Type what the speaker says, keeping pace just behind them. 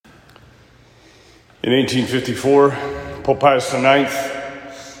In 1854, Pope Pius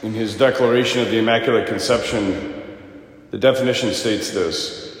IX, in his Declaration of the Immaculate Conception, the definition states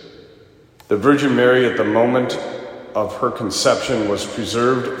this: the Virgin Mary at the moment of her conception was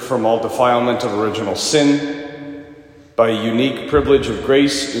preserved from all defilement of original sin by a unique privilege of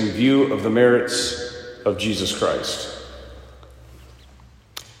grace in view of the merits of Jesus Christ.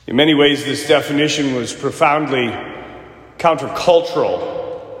 In many ways, this definition was profoundly countercultural,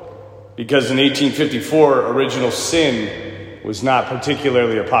 because in 1854, original sin was not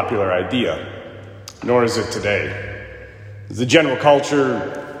particularly a popular idea, nor is it today. The general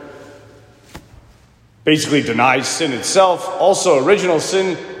culture basically denies sin itself. Also, original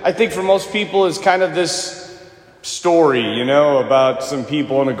sin, I think for most people, is kind of this story, about some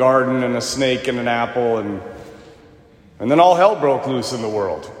people in a garden and a snake and an apple, and then all hell broke loose in the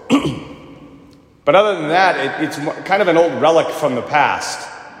world. But other than that, it's kind of an old relic from the past,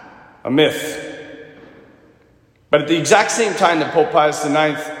 a myth. But at the exact same time that Pope Pius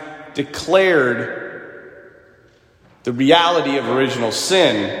IX declared the reality of original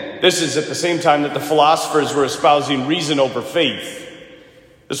sin, this is at the same time that the philosophers were espousing reason over faith.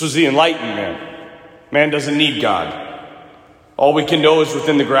 This was the Enlightenment. Man doesn't need God. All we can know is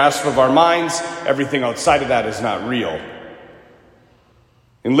within the grasp of our minds. Everything outside of that is not real.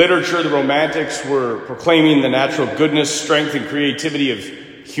 In literature, the Romantics were proclaiming the natural goodness, strength, and creativity of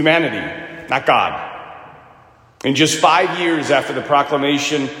humanity, not God. In just 5 years after the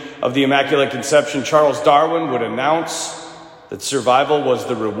proclamation of the Immaculate Conception, Charles Darwin would announce that survival was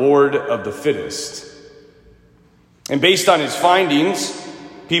the reward of the fittest. And based on his findings,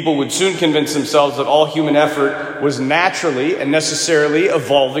 people would soon convince themselves that all human effort was naturally and necessarily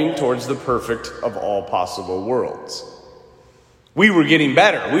evolving towards the perfect of all possible worlds. We were getting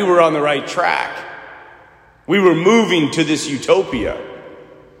better. We were on the right track. We were moving to this utopia.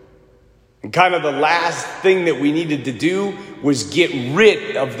 And kind of the last thing that we needed to do was get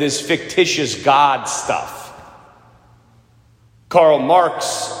rid of this fictitious God stuff. Karl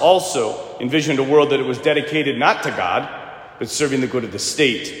Marx also envisioned a world that it was dedicated not to God, but serving the good of the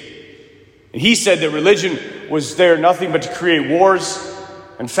state. And he said that religion was there nothing but to create wars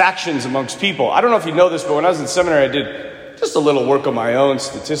and factions amongst people. I don't know if you know this, but when I was in seminary, I did just a little work of my own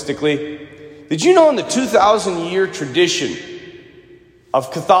statistically. Did you know in the 2,000-year tradition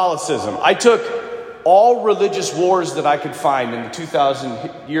of Catholicism, I took all religious wars that I could find in the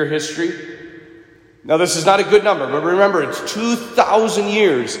 2,000-year history. Now, this is not a good number, but remember, it's 2,000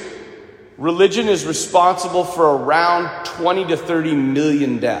 years. Religion is responsible for around 20 to 30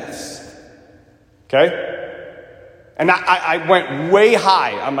 million deaths. Okay? And I went way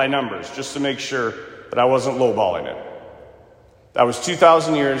high on my numbers just to make sure that I wasn't lowballing it. That was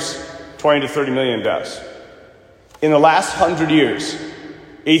 2,000 years, 20 to 30 million deaths. In the last 100 years,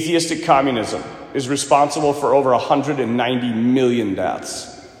 atheistic communism is responsible for over 190 million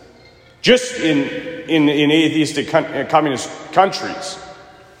deaths. Just in atheistic communist countries.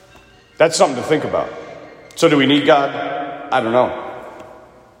 That's something to think about. So do we need God? I don't know.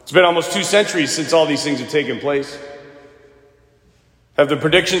 It's been almost 2 centuries since all these things have taken place. Have the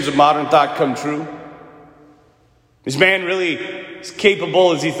predictions of modern thought come true? Is man really as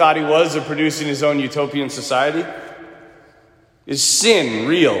capable as he thought he was of producing his own utopian society? Is sin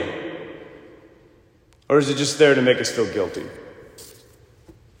real? Or is it just there to make us feel guilty?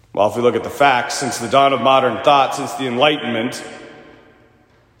 Well, if we look at the facts, since the dawn of modern thought, since the Enlightenment,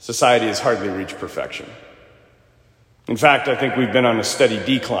 society has hardly reached perfection. In fact, I think we've been on a steady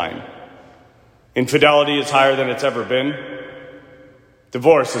decline. Infidelity is higher than it's ever been.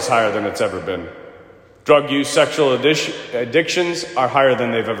 Divorce is higher than it's ever been. Drug use, sexual addictions are higher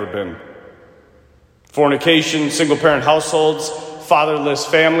than they've ever been. Fornication, single-parent households, fatherless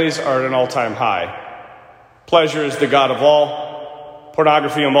families are at an all-time high. Pleasure is the god of all.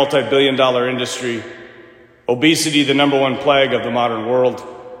 Pornography, a multi-billion-dollar industry. Obesity, the number one plague of the modern world.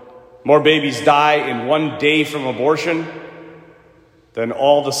 More babies die in 1 day from abortion than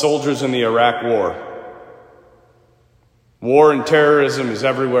all the soldiers in the Iraq War. War and terrorism is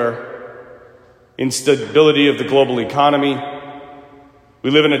everywhere. Instability of the global economy. We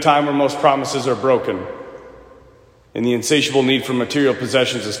live in a time where most promises are broken, and the insatiable need for material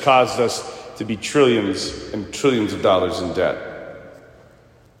possessions has caused us to be trillions and trillions of dollars in debt.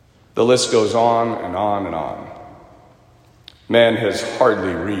 The list goes on and on and on. Man has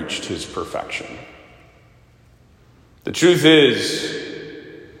hardly reached his perfection. The truth is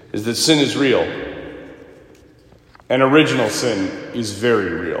that sin is real, and original sin is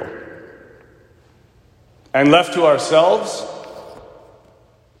very real. And left to ourselves,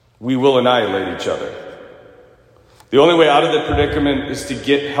 we will annihilate each other. The only way out of the predicament is to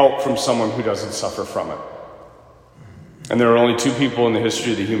get help from someone who doesn't suffer from it. And there are only two people in the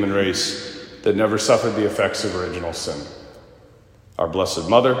history of the human race that never suffered the effects of original sin. Our Blessed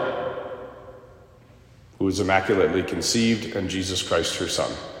Mother, who was immaculately conceived, and Jesus Christ, her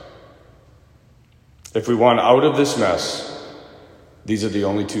Son. If we want out of this mess, these are the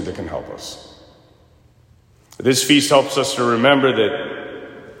only two that can help us. This feast helps us to remember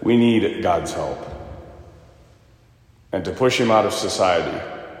that we need God's help. And to push him out of society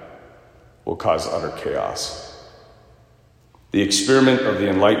will cause utter chaos. The experiment of the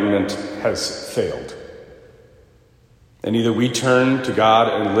Enlightenment has failed. And either we turn to God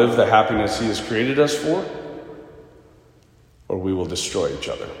and live the happiness he has created us for, or we will destroy each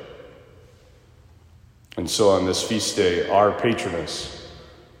other. And so on this feast day, our patroness,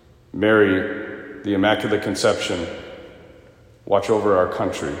 Mary, the Immaculate Conception, watch over our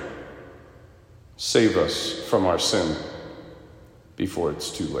country. Save us from our sin before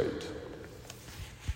it's too late.